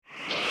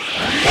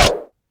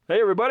Hey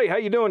everybody, how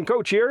you doing?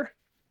 Coach here.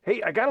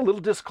 Hey, I got a little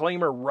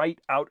disclaimer right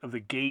out of the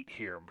gate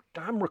here.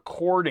 I'm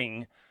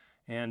recording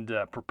and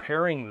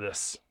preparing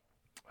this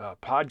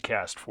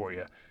podcast for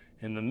you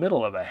in the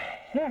middle of a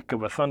heck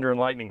of a thunder and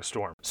lightning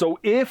storm. So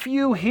if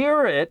you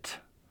hear it,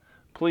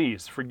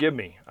 please forgive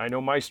me. I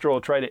know Maestro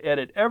will try to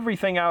edit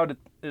everything out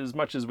as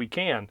much as we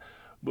can,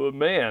 but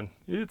man,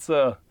 it's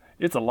a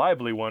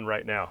lively one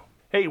right now.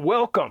 Hey,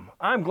 welcome.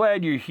 I'm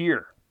glad you're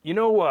here. You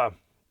know,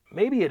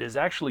 maybe it is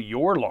actually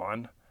your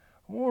lawn,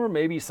 or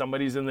maybe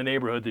somebody's in the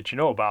neighborhood that you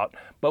know about,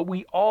 but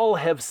we all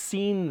have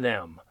seen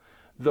them.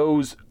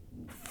 Those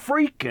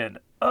freaking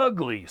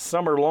ugly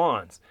summer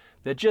lawns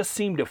that just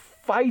seem to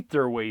fight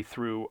their way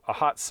through a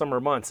hot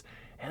summer months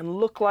and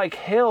look like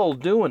hell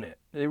doing it.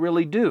 They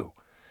really do.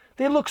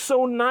 They look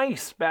so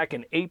nice back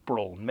in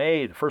April,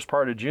 May, the first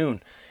part of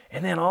June,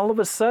 and then all of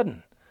a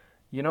sudden,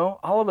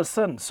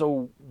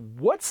 so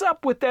what's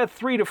up with that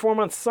 3 to 4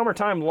 month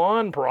summertime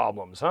lawn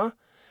problems, huh?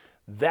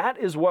 That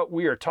is what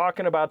we are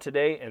talking about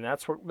today, and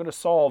that's what we're going to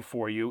solve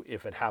for you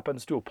if it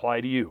happens to apply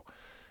to you.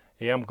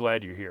 Hey, I'm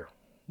glad you're here.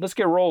 Let's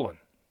get rolling.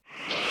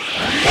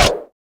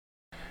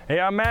 Hey,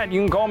 I'm Matt. You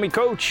can call me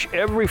Coach.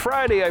 Every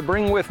Friday, I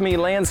bring with me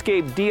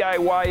landscape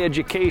DIY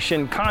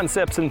education,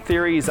 concepts and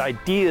theories,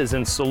 ideas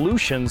and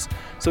solutions,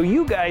 so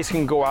you guys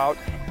can go out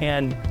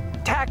and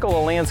tackle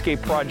a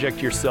landscape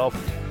project yourself,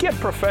 get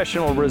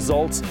professional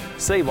results,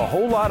 save a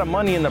whole lot of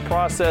money in the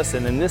process,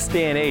 and in this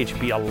day and age,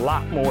 be a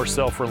lot more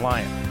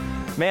self-reliant.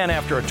 Man,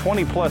 after a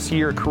 20-plus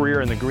year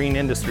career in the green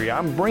industry,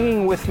 I'm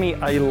bringing with me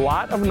a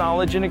lot of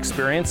knowledge and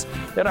experience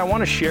that I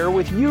want to share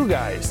with you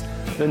guys,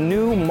 the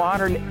new,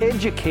 modern,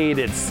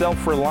 educated,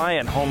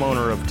 self-reliant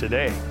homeowner of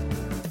today.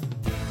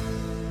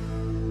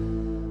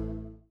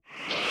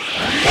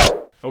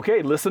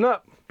 Okay, listen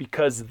up,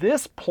 because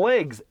this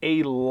plagues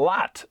a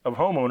lot of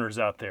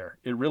homeowners out there.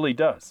 It really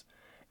does.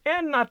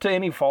 And not to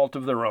any fault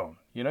of their own.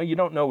 You know, you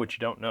don't know what you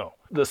don't know.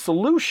 The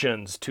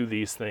solutions to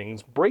these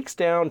things breaks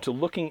down to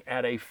looking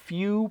at a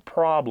few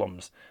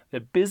problems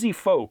that busy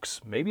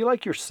folks, maybe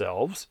like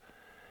yourselves,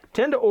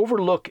 tend to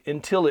overlook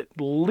until it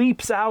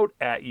leaps out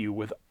at you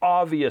with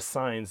obvious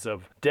signs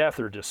of death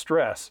or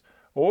distress.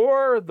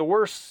 Or the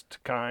worst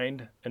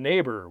kind, a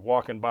neighbor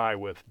walking by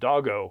with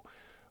doggo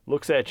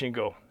looks at you and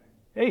go,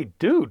 "Hey,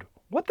 dude,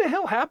 what the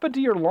hell happened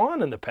to your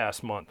lawn in the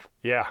past month?"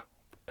 Yeah.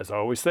 As I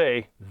always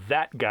say,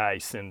 that guy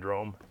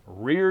syndrome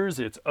rears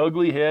its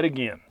ugly head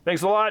again.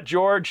 Thanks a lot,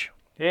 George.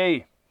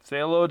 Hey, say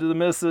hello to the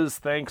missus.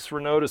 Thanks for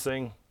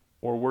noticing.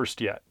 Or worst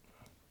yet,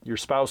 your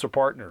spouse or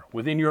partner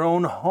within your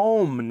own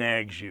home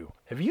nags you.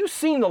 Have you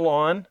seen the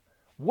lawn?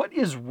 What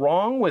is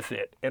wrong with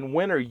it? And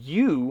when are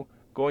you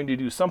going to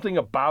do something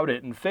about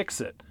it and fix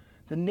it?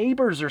 The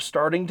neighbors are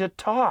starting to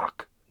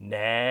talk.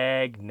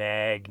 Nag,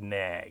 nag,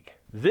 nag.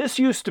 This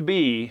used to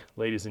be,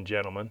 ladies and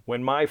gentlemen,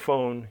 when my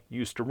phone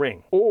used to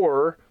ring.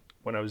 Or,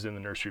 when I was in the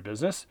nursery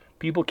business,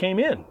 people came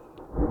in.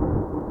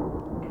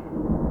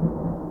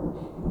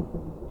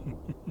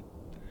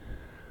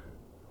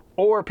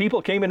 Or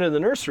people came into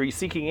the nursery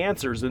seeking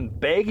answers and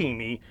begging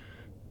me,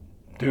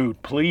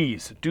 "Dude,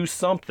 please, do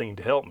something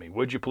to help me,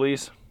 would you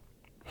please?"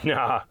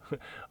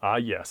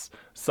 Yes,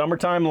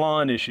 summertime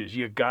lawn issues,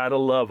 you gotta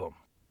love them.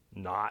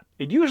 Not.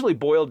 It usually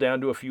boiled down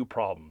to a few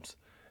problems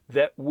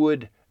that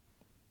would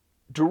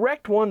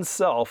direct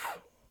oneself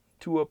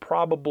to a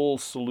probable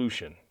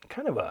solution,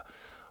 kind of a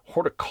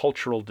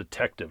horticultural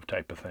detective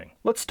type of thing.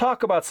 Let's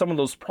talk about some of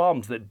those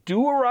problems that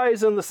do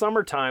arise in the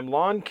summertime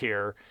lawn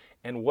care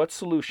and what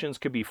solutions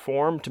could be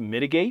formed to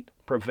mitigate,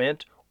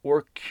 prevent,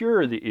 or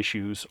cure the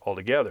issues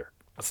altogether.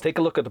 Let's take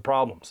a look at the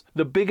problems.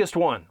 The biggest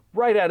one,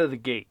 right out of the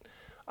gate,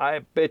 I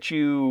bet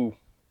you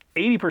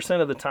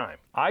 80% of the time,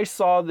 I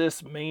saw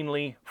this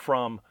mainly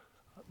from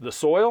the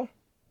soil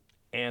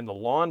and the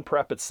lawn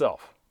prep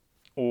itself,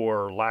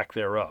 or lack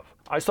thereof.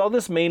 I saw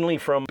this mainly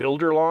from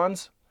builder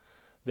lawns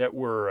that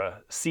were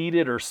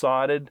seeded or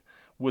sodded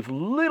with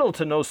little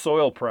to no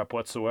soil prep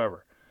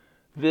whatsoever.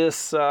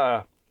 This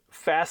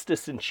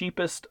fastest and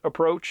cheapest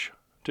approach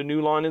to new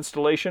lawn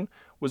installation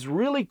was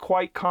really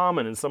quite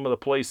common in some of the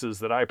places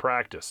that I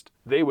practiced.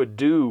 They would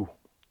do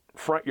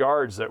front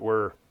yards that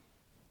were,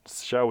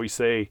 shall we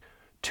say,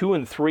 2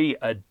 and 3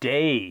 a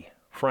day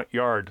front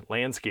yard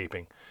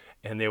landscaping,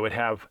 and they would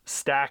have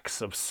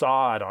stacks of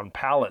sod on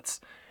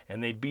pallets,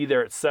 and they'd be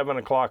there at 7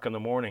 o'clock in the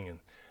morning, and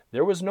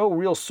there was no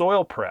real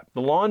soil prep.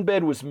 The lawn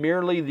bed was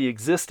merely the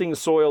existing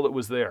soil that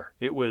was there.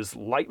 It was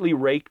lightly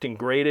raked and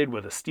graded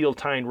with a steel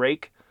tine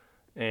rake,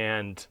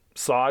 and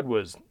sod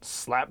was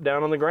slapped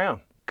down on the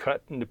ground,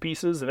 cut into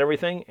pieces and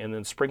everything, and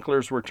then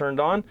sprinklers were turned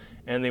on,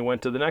 and they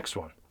went to the next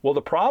one. Well,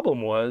 the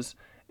problem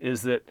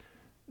is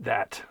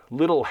that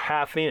little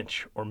half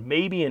inch or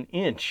maybe an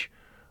inch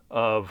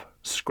of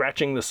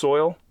scratching the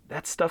soil,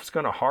 that stuff's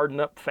going to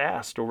harden up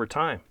fast over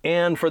time.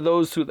 And for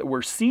those that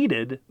were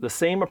seeded, the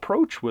same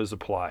approach was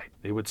applied.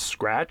 They would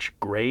scratch,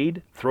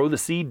 grade, throw the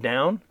seed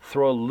down,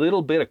 throw a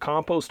little bit of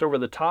compost over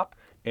the top,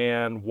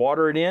 and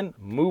water it in,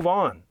 move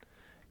on.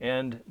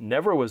 And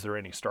never was there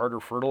any starter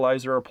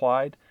fertilizer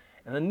applied.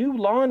 And the new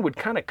lawn would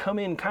kind of come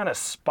in kind of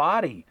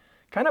spotty,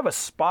 kind of a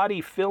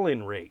spotty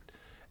fill-in rate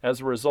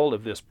as a result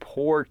of this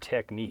poor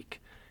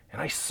technique.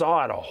 And I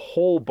saw it a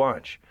whole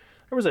bunch.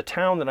 There was a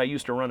town that I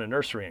used to run a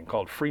nursery in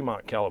called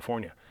Fremont,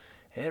 California.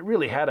 And it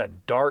really had a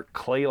dark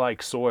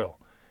clay-like soil.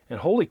 And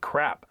holy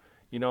crap,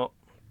 you know,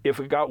 if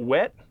it got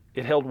wet,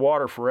 it held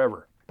water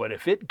forever. But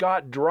if it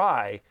got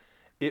dry,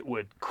 it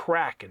would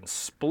crack and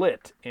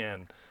split,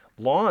 and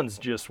lawns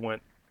just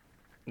went,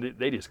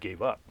 they just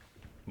gave up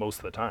most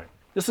of the time.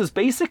 This is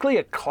basically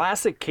a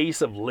classic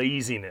case of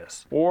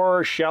laziness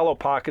or shallow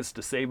pockets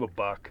to save a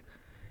buck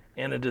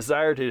and a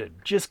desire to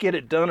just get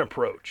it done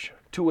approach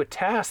to a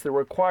task that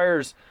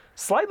requires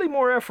slightly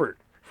more effort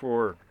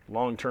for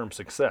long-term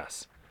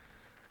success.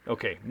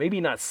 Okay, maybe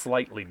not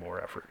slightly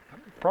more effort,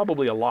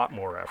 probably a lot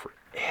more effort.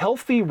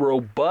 Healthy,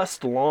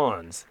 robust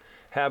lawns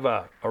have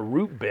a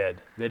root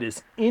bed that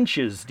is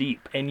inches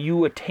deep, and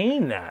you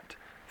attain that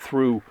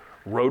through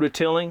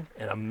rototilling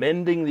and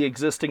amending the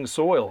existing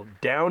soil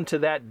down to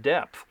that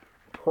depth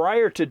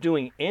prior to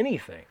doing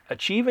anything.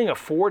 Achieving a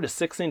 4 to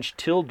 6 inch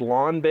tilled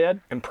lawn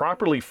bed and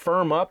properly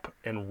firm up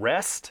and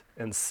rest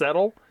and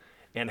settle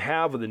and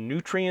have the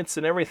nutrients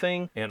and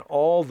everything and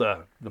all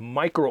the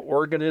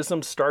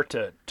microorganisms start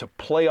to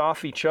play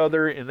off each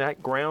other in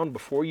that ground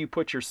before you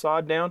put your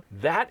sod down,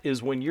 that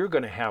is when you're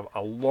going to have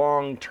a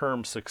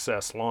long-term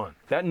success lawn.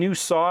 That new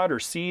sod or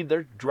seed,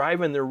 they're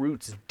driving their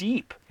roots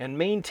deep and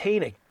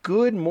maintain a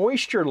good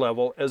moisture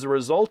level as a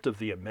result of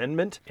the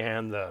amendment,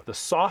 and the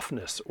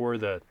softness or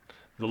the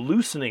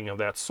loosening of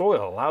that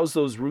soil allows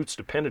those roots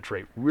to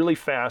penetrate really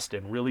fast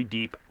and really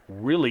deep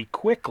really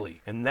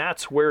quickly. And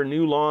that's where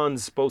new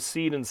lawns, both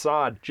seed and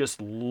sod,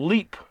 just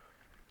leap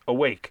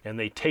awake and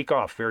they take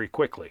off very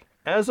quickly.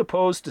 As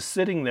opposed to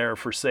sitting there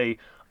for, say,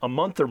 a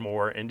month or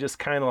more and just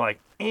kind of like,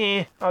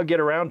 I'll get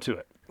around to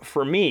it.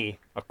 For me,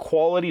 a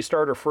quality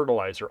starter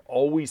fertilizer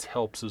always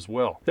helps as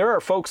well. There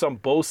are folks on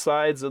both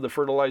sides of the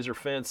fertilizer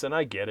fence, and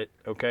I get it,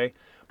 okay?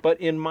 But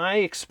in my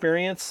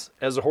experience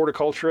as a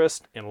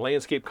horticulturist and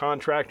landscape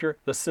contractor,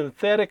 the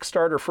synthetic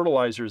starter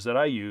fertilizers that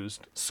I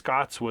used,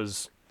 Scott's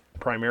was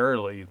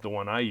primarily the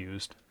one I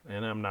used,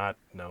 and I'm not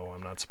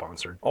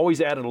sponsored, always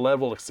added a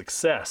level of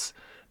success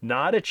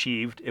not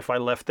achieved if I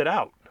left it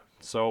out.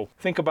 So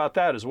think about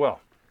that as well.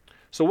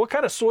 So what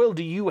kind of soil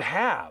do you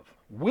have?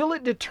 Will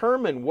it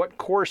determine what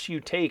course you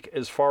take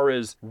as far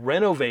as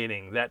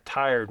renovating that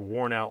tired,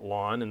 worn out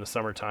lawn in the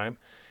summertime,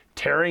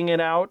 tearing it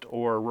out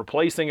or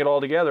replacing it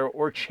altogether,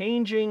 or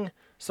changing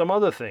some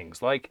other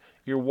things like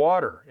your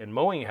water and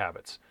mowing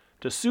habits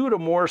to suit a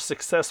more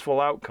successful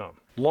outcome?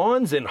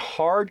 Lawns in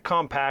hard,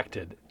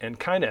 compacted, and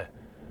kind of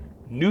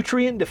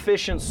nutrient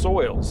deficient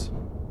soils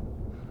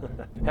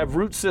have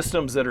root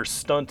systems that are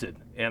stunted.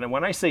 And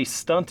when I say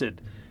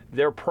stunted,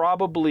 they're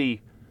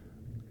probably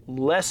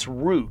less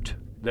root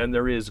than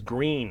there is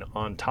green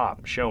on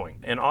top showing,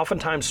 and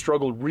oftentimes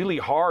struggle really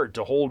hard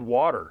to hold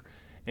water.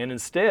 And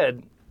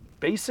instead,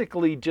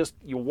 basically just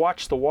you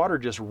watch the water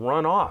just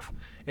run off,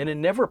 and it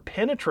never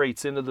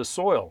penetrates into the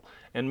soil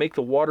and make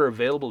the water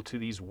available to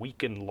these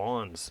weakened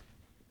lawns,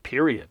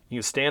 period. You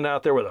can stand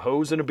out there with a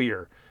hose and a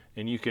beer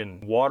and you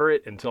can water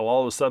it until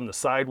all of a sudden the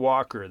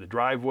sidewalk or the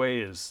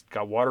driveway has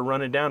got water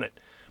running down it.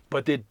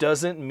 But it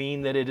doesn't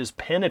mean that it is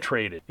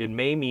penetrated. It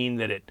may mean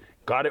that it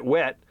got it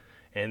wet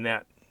and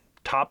that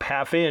top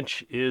half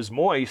inch is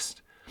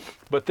moist,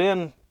 but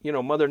then, you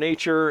know, Mother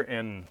Nature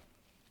and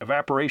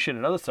evaporation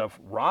and other stuff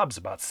robs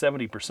about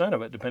 70%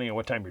 of it, depending on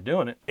what time you're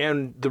doing it.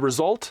 And the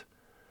result,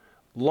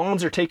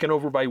 lawns are taken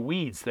over by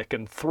weeds that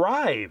can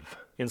thrive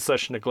in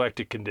such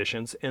neglected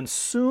conditions, and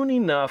soon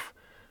enough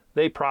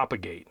they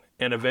propagate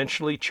and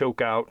eventually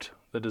choke out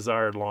the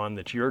desired lawn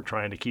that you're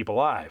trying to keep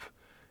alive.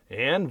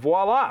 And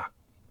voila,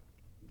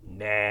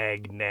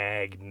 nag,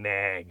 nag,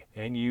 nag,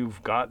 and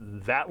you've got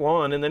that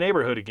lawn in the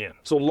neighborhood again.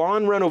 So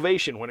lawn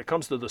renovation, when it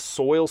comes to the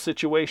soil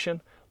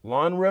situation,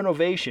 lawn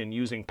renovation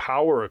using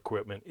power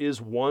equipment is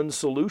one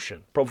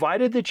solution,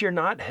 provided that you're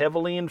not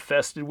heavily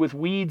infested with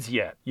weeds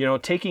yet. You know,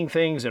 taking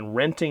things and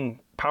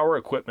renting power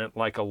equipment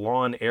like a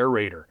lawn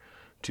aerator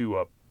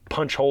to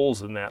punch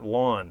holes in that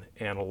lawn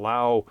and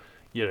allow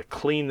you to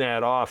clean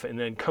that off, and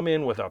then come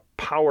in with a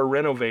power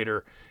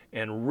renovator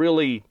and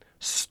really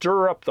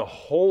stir up the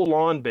whole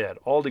lawn bed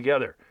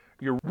altogether.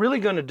 You're really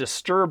going to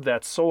disturb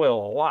that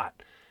soil a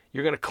lot.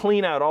 You're going to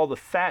clean out all the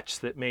thatch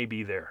that may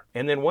be there.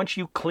 And then once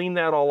you clean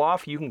that all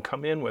off, you can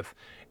come in with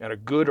a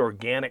good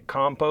organic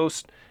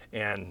compost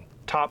and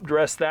top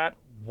dress that,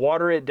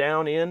 water it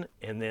down in,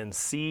 and then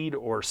seed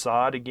or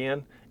sod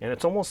again. And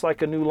it's almost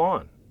like a new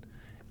lawn.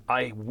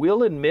 I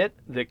will admit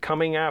that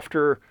coming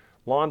after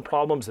lawn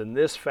problems in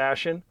this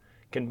fashion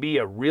can be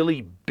a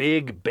really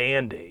big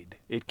Band-Aid.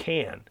 It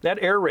can. That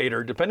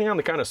aerator, depending on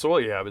the kind of soil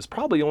you have, is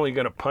probably only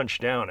going to punch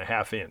down a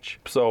half inch.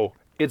 So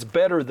it's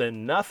better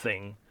than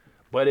nothing,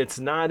 but it's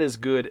not as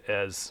good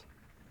as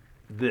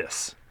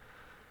this.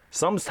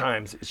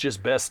 Sometimes it's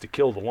just best to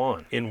kill the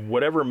lawn in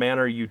whatever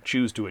manner you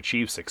choose to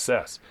achieve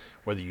success,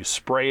 whether you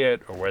spray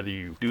it or whether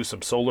you do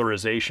some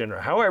solarization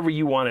or however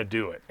you want to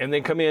do it. And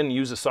then come in,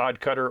 use a sod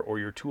cutter or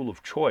your tool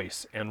of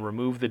choice and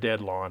remove the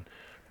dead lawn,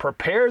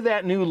 Prepare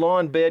that new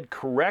lawn bed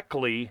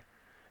correctly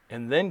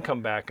and then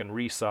come back and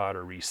resod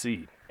or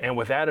reseed. And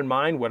with that in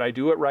mind, would I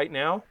do it right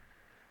now?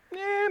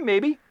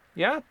 Maybe.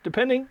 Yeah,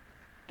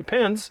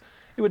 depends.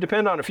 It would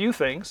depend on a few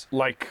things,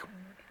 like,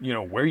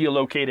 where you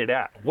locate it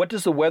at. What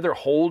does the weather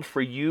hold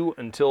for you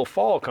until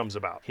fall comes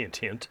about? Hint,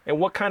 hint.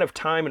 And what kind of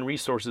time and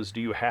resources do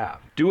you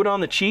have? Do it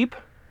on the cheap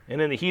and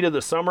in the heat of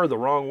the summer the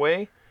wrong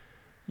way,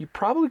 you're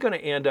probably going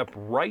to end up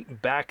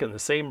right back in the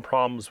same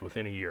problems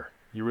within a year.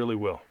 You really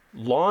will.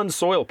 Lawn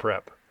soil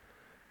prep,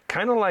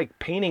 kind of like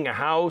painting a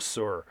house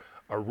or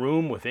a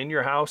room within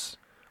your house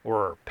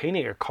or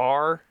painting a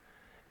car,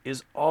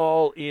 is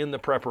all in the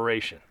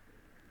preparation.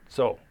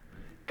 So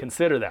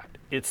consider that.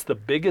 It's the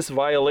biggest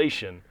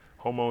violation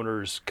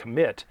homeowners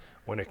commit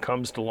when it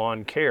comes to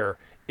lawn care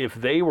if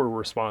they were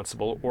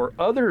responsible or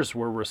others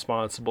were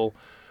responsible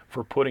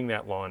for putting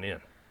that lawn in.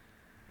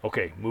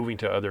 Okay, moving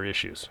to other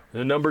issues.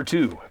 The number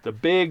 2, the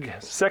big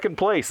second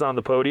place on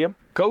the podium.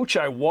 Coach,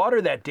 I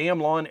water that damn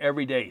lawn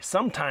every day,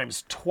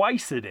 sometimes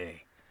twice a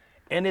day,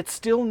 and it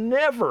still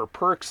never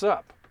perks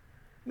up.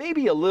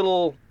 Maybe a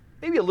little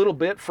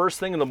bit first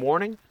thing in the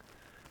morning,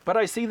 but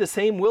I see the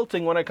same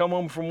wilting when I come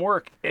home from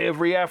work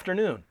every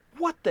afternoon.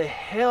 What the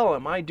hell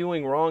am I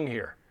doing wrong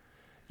here?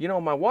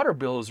 My water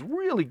bill is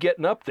really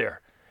getting up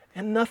there,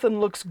 and nothing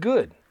looks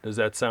good. Does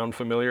that sound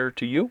familiar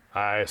to you?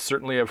 I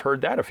certainly have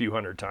heard that a few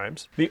hundred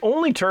times. The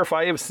only turf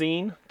I have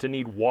seen to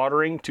need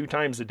watering 2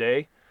 times a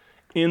day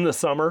in the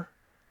summer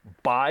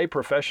by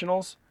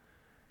professionals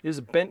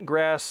is bent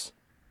grass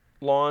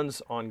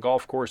lawns on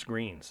golf course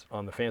greens,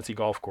 on the fancy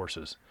golf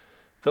courses.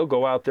 They'll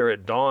go out there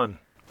at dawn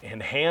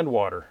and hand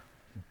water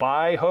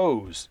by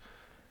hose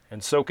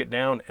and soak it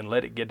down and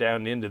let it get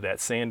down into that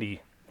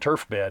sandy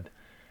turf bed.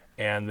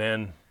 And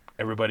then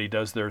everybody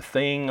does their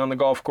thing on the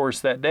golf course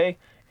that day,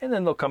 and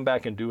then they'll come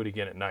back and do it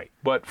again at night.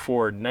 But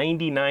for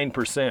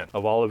 99%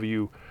 of all of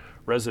you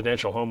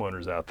residential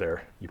homeowners out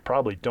there, you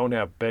probably don't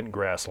have bent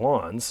grass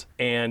lawns,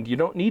 and you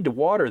don't need to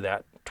water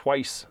that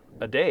twice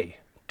a day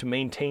to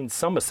maintain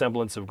some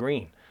semblance of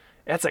green.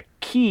 That's a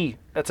key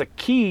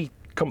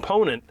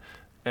component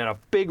and a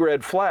big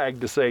red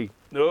flag to say,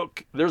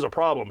 look, there's a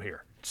problem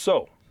here.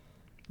 So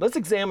let's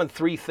examine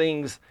 3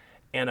 things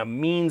and a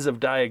means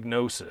of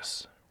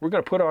diagnosis. We're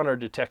going to put on our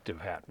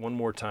detective hat one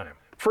more time.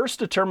 First,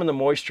 determine the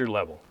moisture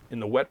level in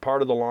the wet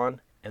part of the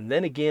lawn, and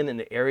then again in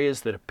the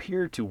areas that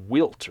appear to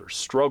wilt or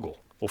struggle.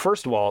 Well,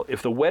 first of all,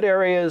 if the wet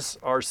areas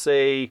are,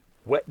 say,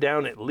 wet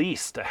down at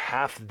least a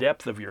half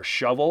depth of your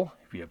shovel,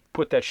 if you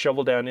put that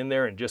shovel down in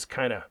there and just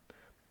kind of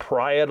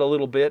pry it a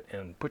little bit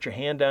and put your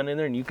hand down in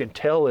there and you can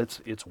tell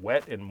it's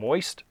wet and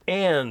moist,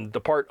 and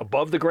the part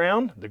above the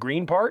ground, the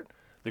green part,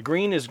 the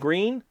green is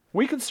green,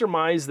 we can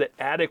surmise that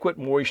adequate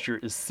moisture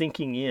is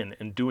sinking in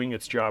and doing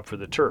its job for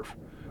the turf.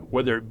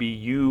 Whether it be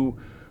you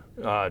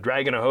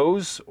dragging a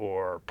hose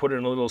or putting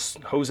a little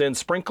hose end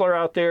sprinkler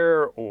out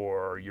there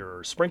or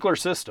your sprinkler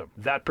system,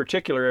 that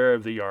particular area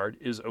of the yard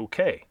is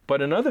okay.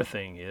 But another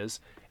thing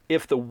is,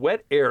 if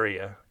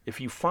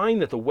you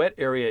find that the wet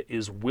area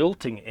is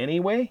wilting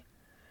anyway,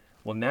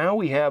 well, now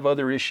we have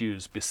other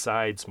issues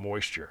besides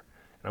moisture.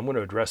 And I'm going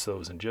to address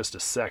those in just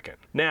a second.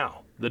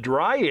 Now, the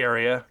dry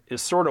area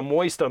is sort of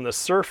moist on the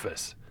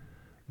surface,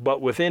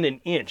 but within an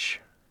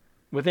inch,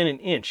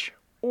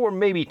 or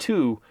maybe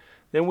 2,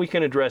 then we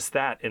can address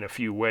that in a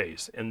few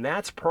ways. And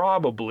that's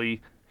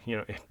probably,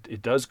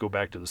 it does go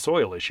back to the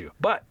soil issue.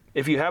 But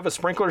if you have a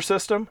sprinkler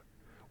system,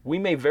 we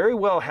may very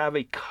well have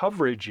a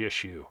coverage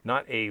issue,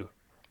 not a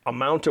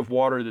amount of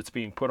water that's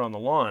being put on the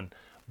lawn,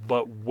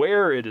 but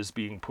where it is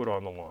being put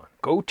on the lawn.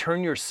 Go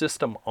turn your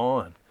system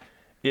on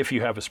if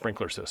you have a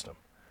sprinkler system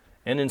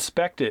and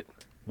inspect it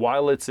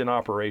while it's in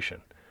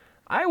operation.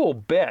 I will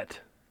bet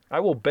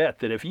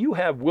that if you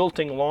have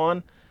wilting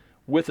lawn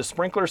with a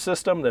sprinkler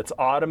system that's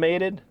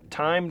automated,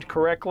 timed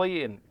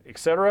correctly, and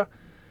etc.,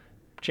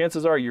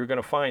 chances are you're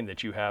going to find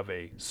that you have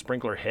a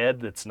sprinkler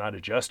head that's not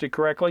adjusted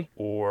correctly,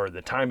 or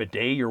the time of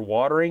day you're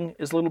watering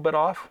is a little bit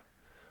off.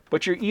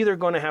 But you're either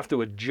going to have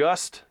to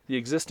adjust the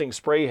existing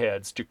spray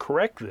heads to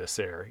correct this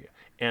area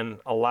and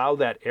allow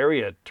that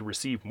area to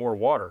receive more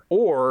water,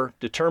 or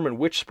determine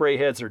which spray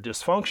heads are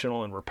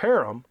dysfunctional and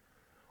repair them,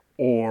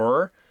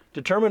 or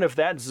determine if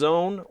that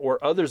zone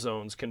or other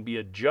zones can be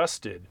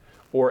adjusted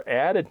or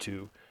added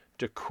to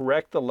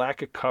correct the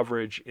lack of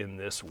coverage in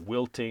this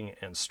wilting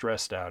and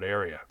stressed out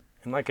area.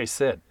 And like I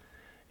said,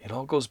 it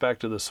all goes back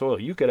to the soil.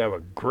 You could have a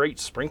great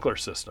sprinkler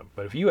system,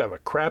 but if you have a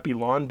crappy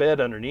lawn bed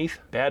underneath,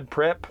 bad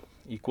prep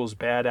equals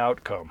bad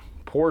outcome.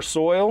 Poor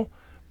soil,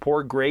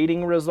 poor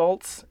grading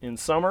results in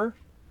summer,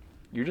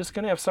 you're just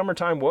going to have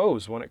summertime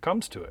woes when it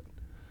comes to it.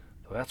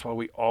 So that's why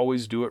we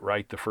always do it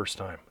right the first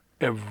time,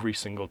 every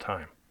single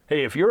time.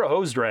 Hey, if you're a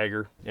hose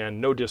dragger,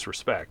 and no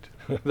disrespect,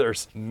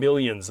 there's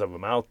millions of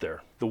them out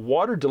there, the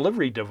water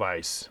delivery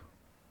device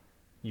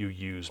you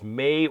use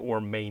may or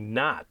may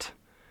not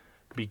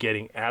be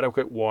getting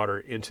adequate water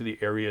into the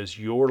areas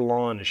your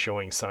lawn is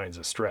showing signs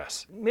of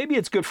stress. Maybe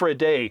it's good for a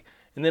day,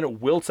 and then it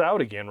wilts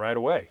out again right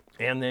away.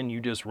 And then you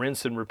just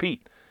rinse and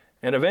repeat.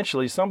 And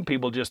eventually some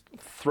people just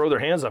throw their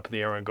hands up in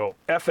the air and go,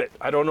 F it,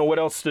 I don't know what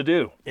else to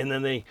do. And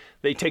then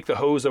they take the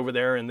hose over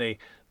there and they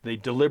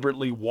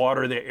deliberately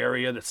water the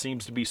area that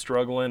seems to be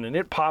struggling, and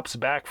it pops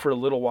back for a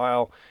little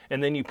while,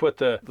 and then you put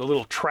the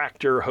little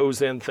tractor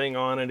hose end thing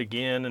on it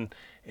again, and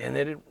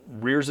then it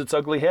rears its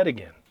ugly head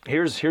again.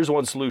 Here's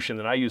one solution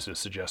that I used to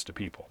suggest to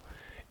people,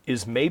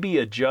 is maybe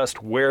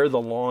adjust where the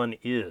lawn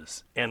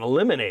is and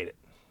eliminate it.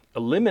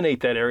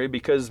 Eliminate that area,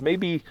 because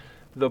maybe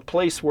the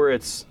place where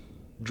it's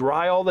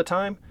dry all the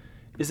time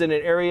is in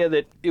an area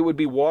that it would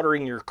be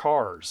watering your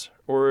cars,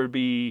 or it would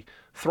be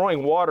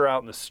throwing water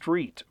out in the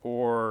street,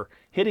 or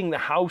hitting the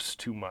house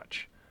too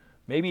much.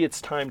 Maybe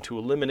it's time to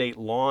eliminate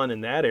lawn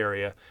in that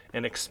area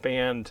and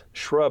expand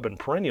shrub and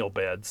perennial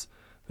beds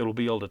that will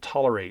be able to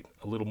tolerate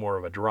a little more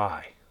of a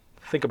dry.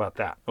 Think about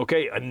that.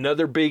 Okay,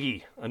 another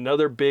biggie,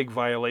 another big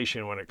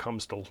violation when it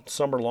comes to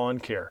summer lawn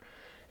care,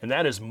 and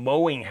that is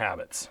mowing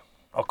habits.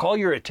 I'll call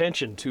your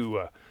attention to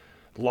a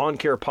lawn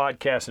care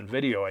podcast and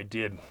video I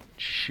did,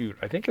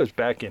 I think it was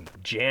back in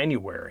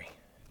January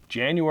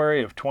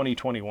of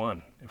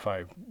 2021, if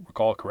I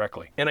recall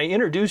correctly. And I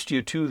introduced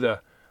you to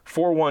the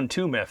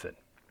 4-1-2 method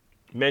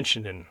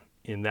mentioned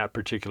in that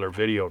particular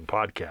video and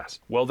podcast.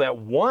 Well, that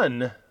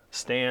 1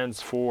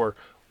 stands for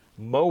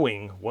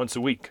mowing once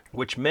a week,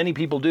 which many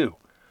people do.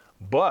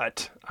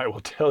 But I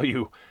will tell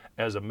you,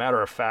 as a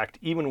matter of fact,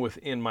 even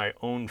within my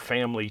own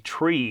family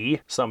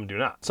tree, some do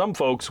not. Some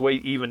folks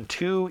wait even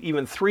 2,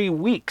 even 3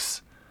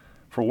 weeks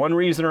for one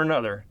reason or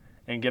another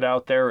and get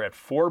out there at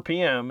 4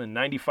 p.m. in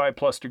 95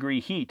 plus degree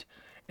heat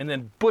and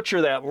then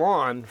butcher that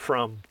lawn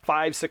from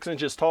 5-6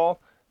 inches tall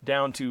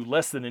down to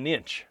less than an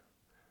inch,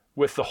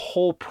 with the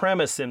whole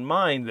premise in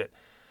mind that,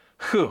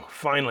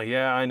 finally,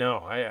 yeah, I know,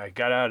 I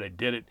got out, I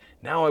did it.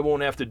 Now I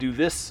won't have to do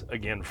this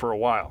again for a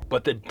while.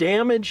 But the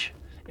damage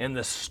and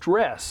the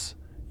stress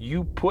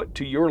you put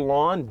to your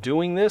lawn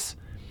doing this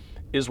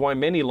is why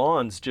many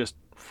lawns just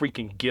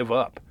freaking give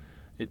up.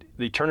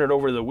 They turn it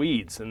over to the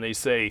weeds and they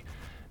say,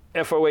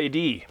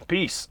 FOAD,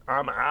 peace,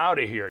 I'm out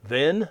of here.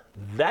 Then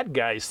that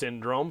guy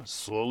syndrome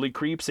slowly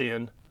creeps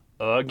in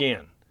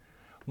again.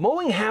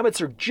 Mowing habits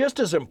are just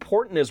as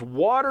important as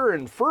water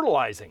and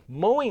fertilizing.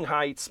 Mowing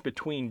heights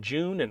between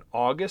June and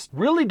August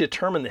really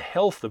determine the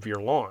health of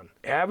your lawn.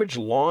 Average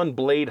lawn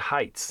blade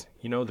heights,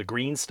 the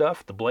green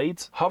stuff, the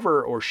blades,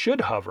 hover or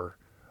should hover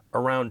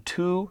around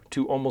 2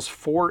 to almost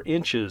 4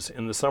 inches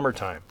in the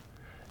summertime,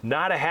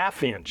 not a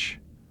half inch.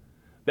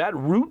 That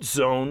root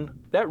zone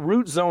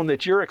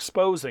that you're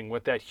exposing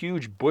with that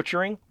huge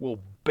butchering will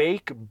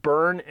bake,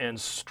 burn, and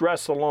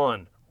stress a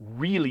lawn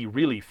really,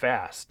 really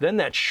fast. Then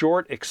that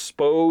short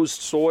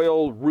exposed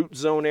soil root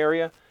zone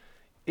area,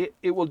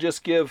 it will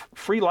just give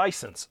free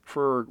license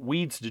for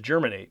weeds to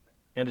germinate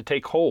and to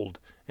take hold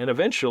and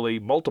eventually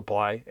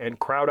multiply and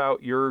crowd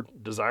out your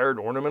desired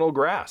ornamental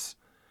grass.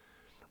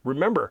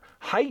 Remember,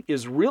 height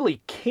is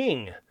really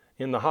king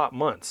in the hot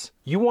months.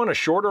 You want a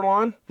shorter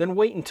lawn? Then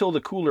wait until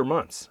the cooler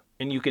months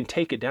and you can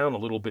take it down a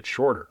little bit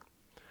shorter.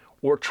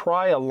 Or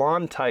try a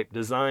lawn type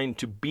designed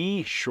to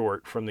be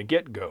short from the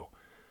get-go.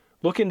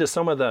 Look into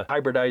some of the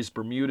hybridized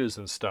Bermudas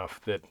and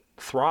stuff that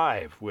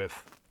thrive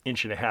with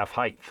 1.5 inch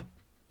height.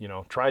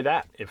 Try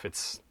that if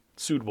it's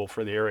suitable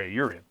for the area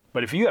you're in.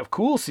 But if you have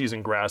cool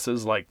season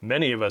grasses like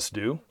many of us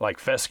do, like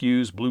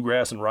fescues,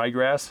 bluegrass, and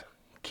ryegrass,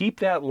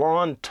 keep that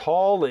lawn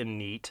tall and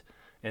neat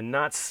and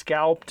not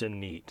scalped and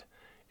neat.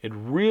 It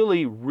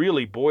really,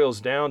 really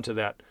boils down to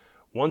that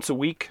once a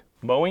week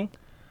mowing.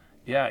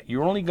 Yeah,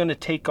 you're only going to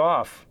take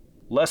off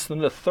less than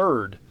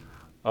 1/3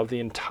 of the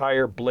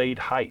entire blade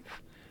height.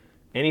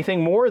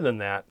 Anything more than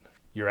that,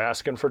 you're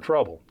asking for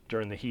trouble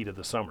during the heat of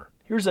the summer.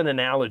 Here's an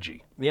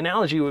analogy. The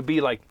analogy would be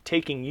like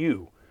taking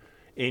you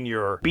in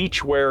your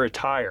beachwear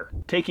attire,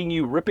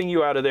 ripping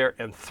you out of there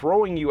and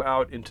throwing you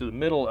out into the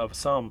middle of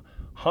some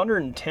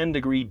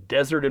 110-degree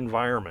desert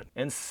environment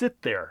and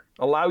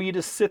allow you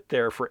to sit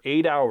there for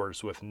 8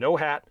 hours with no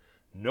hat,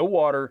 no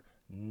water,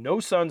 no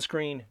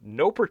sunscreen,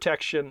 no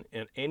protection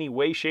in any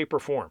way, shape, or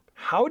form.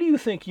 How do you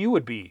think you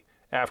would be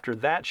after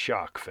that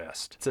shock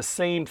fest? It's the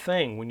same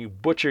thing when you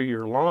butcher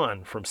your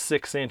lawn from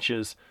 6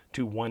 inches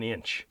to 1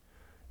 inch.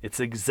 It's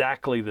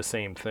exactly the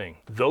same thing.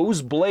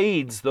 Those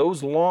blades,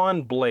 those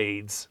lawn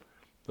blades,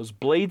 those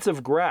blades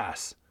of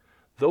grass,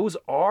 those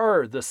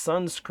are the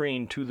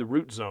sunscreen to the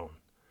root zone.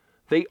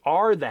 They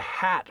are the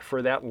hat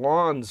for that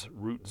lawn's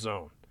root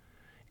zone.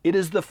 It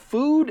is the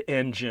food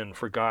engine,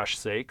 for gosh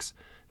sakes,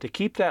 to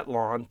keep that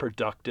lawn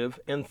productive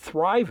and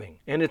thriving.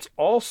 And it's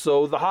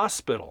also the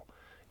hospital.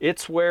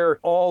 It's where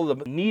all the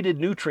needed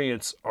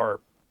nutrients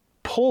are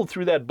pulled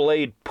through that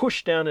blade,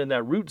 pushed down in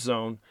that root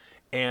zone,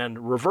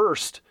 and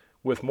reversed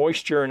with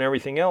moisture and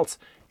everything else.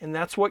 And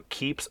that's what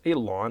keeps a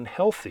lawn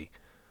healthy.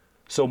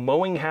 So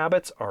mowing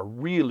habits are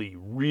really,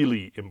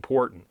 really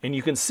important. And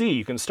you can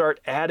start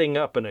adding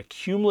up an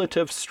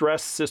accumulative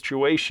stress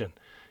situation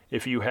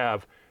if you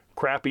have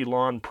crappy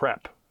lawn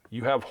prep.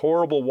 You have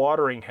horrible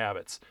watering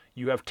habits.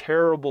 You have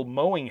terrible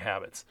mowing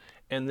habits.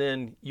 And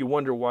then you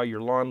wonder why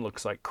your lawn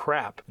looks like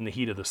crap in the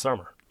heat of the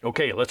summer.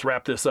 Okay, let's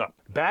wrap this up.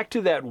 Back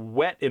to that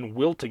wet and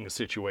wilting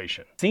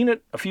situation. Seen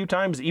it a few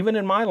times, even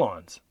in my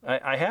lawns.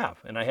 I have,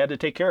 and I had to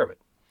take care of it.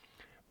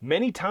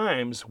 Many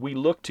times we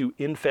look to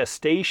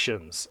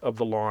infestations of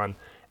the lawn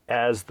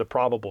as the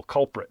probable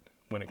culprit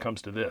when it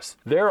comes to this.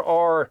 There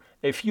are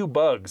a few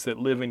bugs that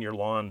live in your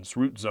lawn's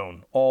root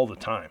zone all the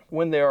time.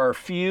 When there are a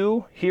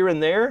few here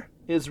and there,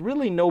 is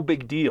really no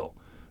big deal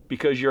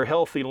because your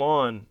healthy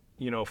lawn,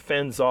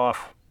 fends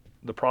off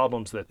the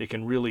problems that they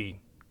can really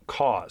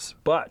cause.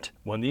 But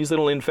when these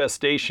little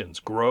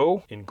infestations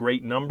grow in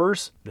great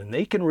numbers, then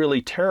they can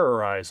really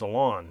terrorize a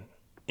lawn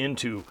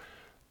into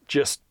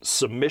just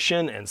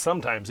submission and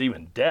sometimes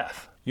even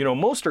death.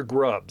 Most are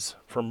grubs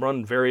from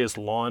one various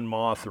lawn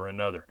moth or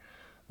another.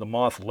 The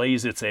moth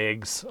lays its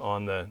eggs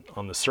on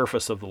the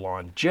surface of the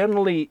lawn,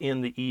 generally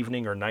in the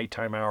evening or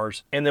nighttime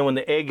hours. And then when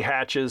the egg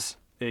hatches,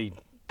 they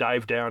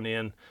dive down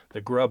in,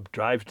 the grub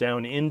dives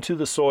down into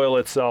the soil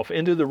itself,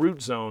 into the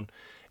root zone,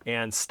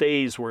 and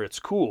stays where it's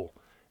cool.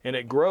 And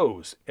it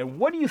grows. And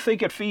what do you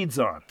think it feeds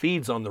on? It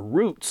feeds on the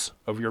roots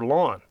of your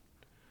lawn.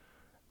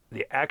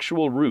 The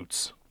actual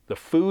roots, the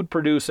food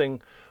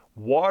producing,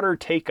 water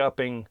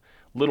take-upping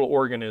little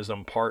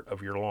organism part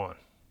of your lawn.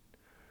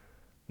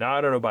 Now,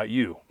 I don't know about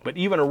you, but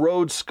even a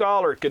Rhodes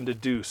Scholar can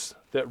deduce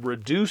that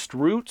reduced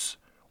roots,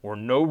 or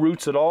no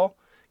roots at all,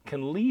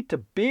 can lead to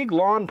big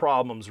lawn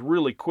problems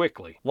really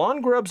quickly.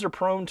 Lawn grubs are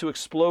prone to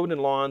explode in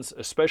lawns,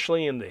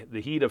 especially in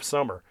the heat of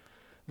summer,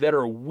 that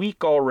are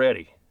weak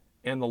already,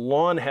 and the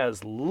lawn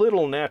has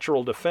little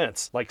natural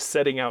defense, like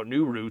setting out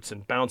new roots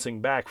and bouncing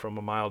back from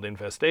a mild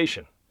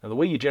infestation. Now, the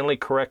way you generally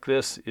correct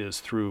this is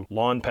through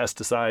lawn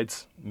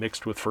pesticides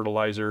mixed with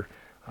fertilizer.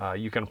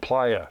 You can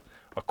apply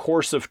a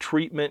course of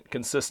treatment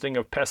consisting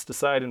of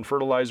pesticide and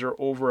fertilizer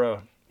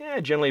over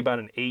generally about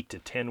an 8 to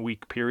 10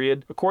 week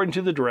period, according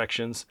to the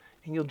directions,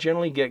 and you'll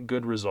generally get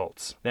good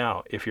results.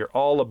 Now, if you're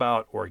all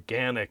about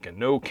organic and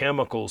no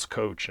chemicals,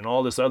 coach, and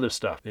all this other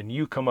stuff, then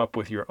you come up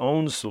with your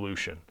own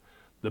solution.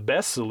 The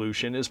best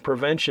solution is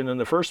prevention in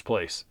the first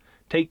place.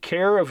 Take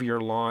care of your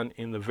lawn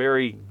in the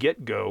very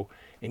get-go,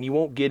 and you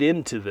won't get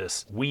into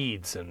this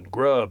weeds and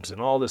grubs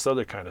and all this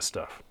other kind of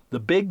stuff. The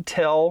big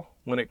tell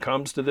when it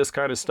comes to this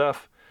kind of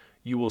stuff,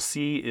 you will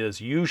see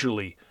is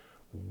usually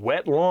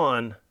wet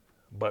lawn,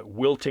 but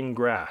wilting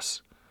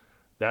grass.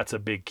 That's a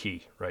big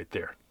key right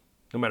there.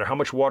 No matter how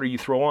much water you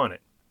throw on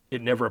it,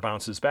 it never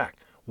bounces back.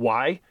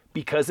 Why?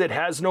 Because it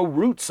has no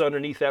roots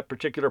underneath that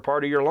particular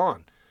part of your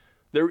lawn.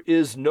 There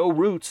is no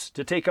roots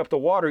to take up the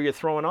water you're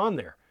throwing on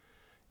there.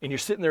 And you're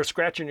sitting there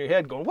scratching your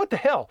head going, what the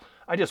hell?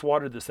 I just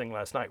watered this thing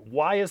last night.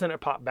 Why isn't it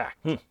popped back?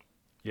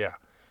 Yeah.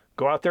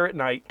 Go out there at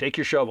night, take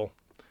your shovel,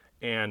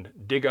 and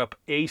dig up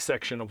a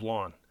section of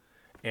lawn.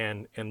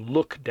 And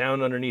look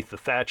down underneath the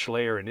thatch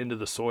layer and into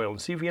the soil and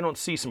see if you don't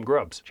see some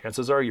grubs.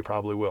 Chances are you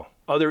probably will.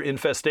 Other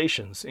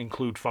infestations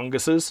include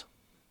funguses,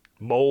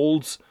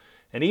 molds,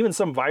 and even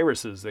some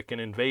viruses that can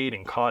invade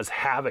and cause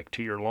havoc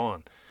to your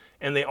lawn.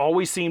 And they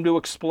always seem to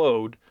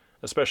explode,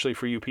 especially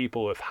for you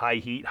people with high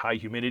heat, high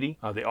humidity.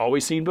 They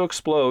always seem to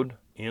explode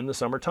in the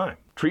summertime.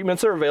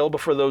 Treatments are available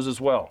for those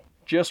as well.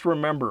 Just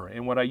remember,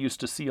 and what I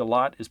used to see a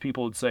lot is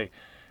people would say,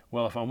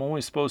 well, if I'm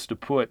only supposed to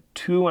put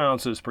 2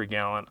 ounces per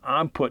gallon,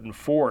 I'm putting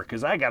 4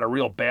 because I got a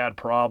real bad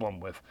problem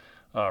with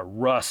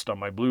rust on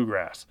my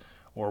bluegrass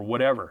or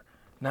whatever.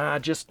 Nah,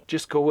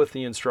 just go with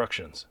the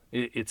instructions.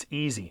 It's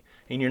easy,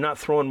 and you're not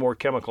throwing more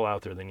chemical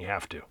out there than you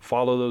have to.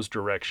 Follow those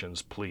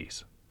directions,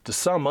 please. To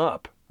sum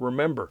up,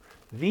 remember,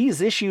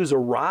 these issues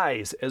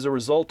arise as a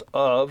result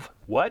of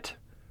what?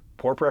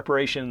 Poor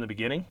preparation in the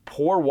beginning,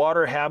 poor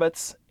water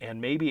habits,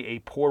 and maybe a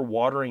poor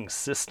watering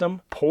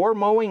system, poor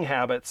mowing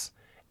habits,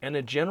 and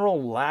a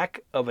general lack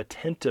of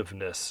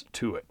attentiveness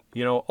to it.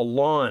 A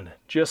lawn,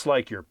 just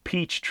like your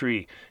peach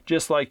tree,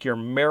 just like your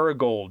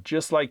marigold,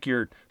 just like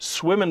your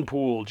swimming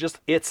pool,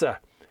 it's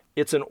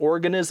an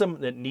organism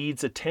that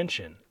needs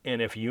attention.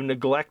 And if you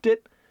neglect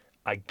it,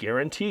 I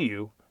guarantee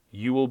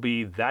you will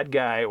be that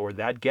guy or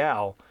that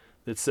gal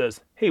that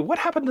says, hey, what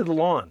happened to the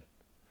lawn?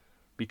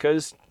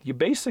 Because you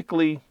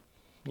basically,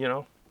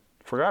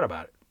 forgot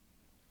about it.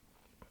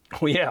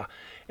 Oh yeah,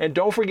 and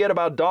don't forget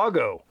about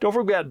Doggo. Don't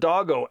forget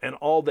Doggo and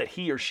all that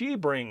he or she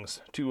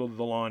brings to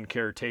the lawn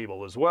care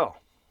table as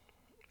well.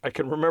 I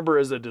can remember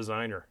as a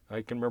designer,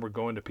 I can remember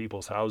going to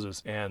people's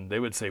houses and they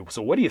would say,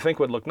 so what do you think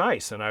would look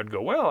nice? And I'd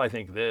go, well, I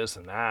think this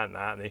and that and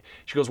that. And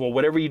she goes, well,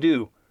 whatever you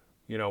do,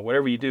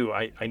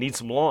 I need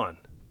some lawn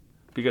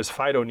because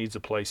Fido needs a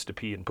place to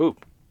pee and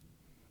poop.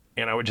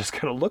 And I would just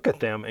kind of look at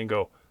them and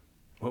go,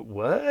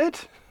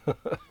 what?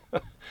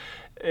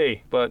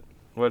 Hey, but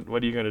what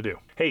are you going to do?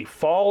 Hey,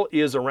 fall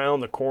is around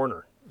the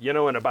corner. In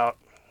about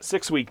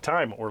 6-week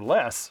time or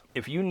less,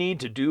 if you need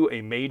to do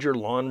a major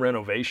lawn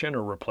renovation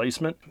or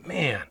replacement,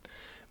 man,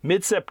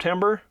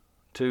 mid-September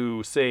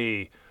to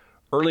say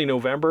early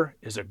November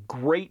is a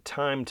great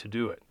time to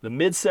do it. The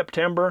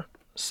mid-September,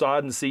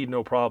 sod and seed,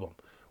 no problem.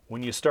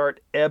 When you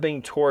start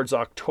ebbing towards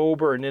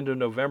October and into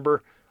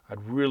November,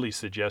 I'd really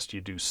suggest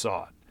you do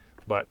sod.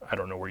 But I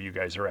don't know where you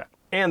guys are at.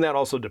 And that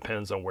also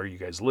depends on where you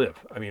guys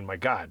live. I mean, my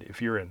God,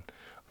 if you're in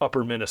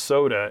Upper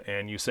Minnesota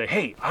and you say,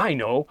 hey, I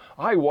know,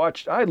 I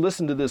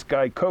listened to this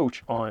guy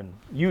coach on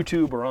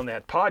YouTube or on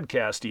that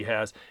podcast he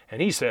has,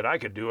 and he said I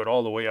could do it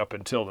all the way up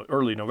until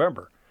early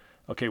November.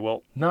 Okay,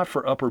 well, not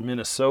for Upper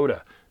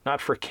Minnesota,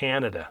 not for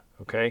Canada,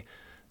 okay?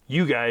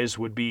 You guys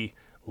would be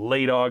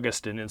late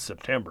August and in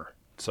September.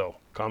 So,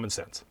 common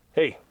sense.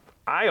 Hey,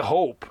 I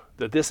hope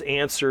that this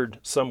answered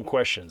some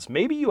questions.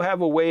 Maybe you have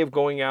a way of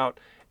going out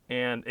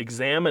and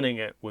examining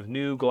it with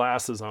new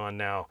glasses on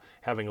now,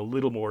 having a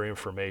little more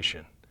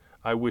information.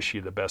 I wish you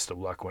the best of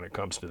luck when it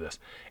comes to this.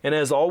 And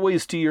as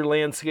always, to your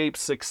landscape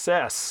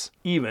success,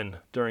 even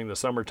during the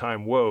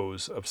summertime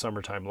woes of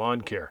summertime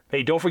lawn care.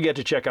 Hey, don't forget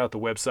to check out the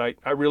website.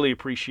 I really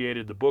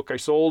appreciated the book I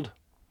sold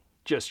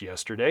just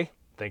yesterday.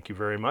 Thank you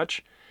very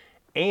much.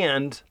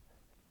 And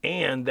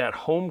that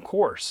home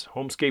course,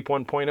 Homescape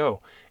 1.0,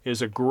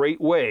 is a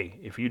great way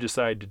if you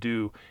decide to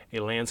do a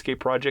landscape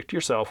project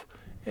yourself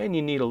and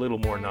you need a little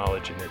more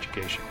knowledge and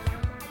education.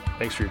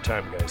 Thanks for your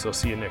time, guys. I'll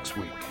see you next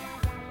week.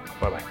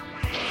 Bye-bye.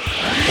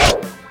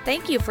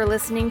 Thank you for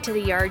listening to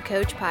the Yard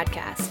Coach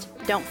podcast.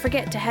 Don't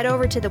forget to head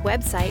over to the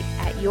website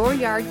at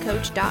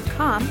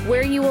youryardcoach.com,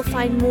 where you will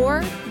find more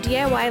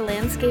DIY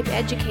landscape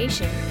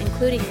education,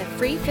 including the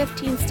free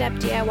 15-step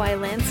DIY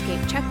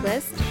landscape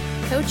checklist,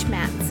 Coach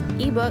Matt's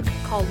ebook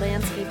called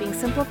Landscaping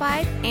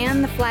Simplified,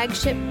 and the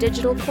flagship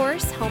digital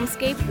course,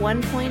 Homescape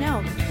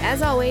 1.0.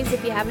 As always,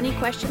 if you have any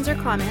questions or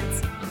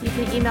comments, you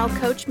can email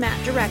Coach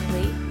Matt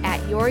directly at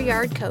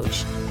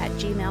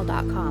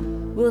youryardcoach@gmail.com.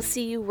 We'll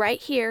see you right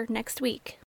here next week.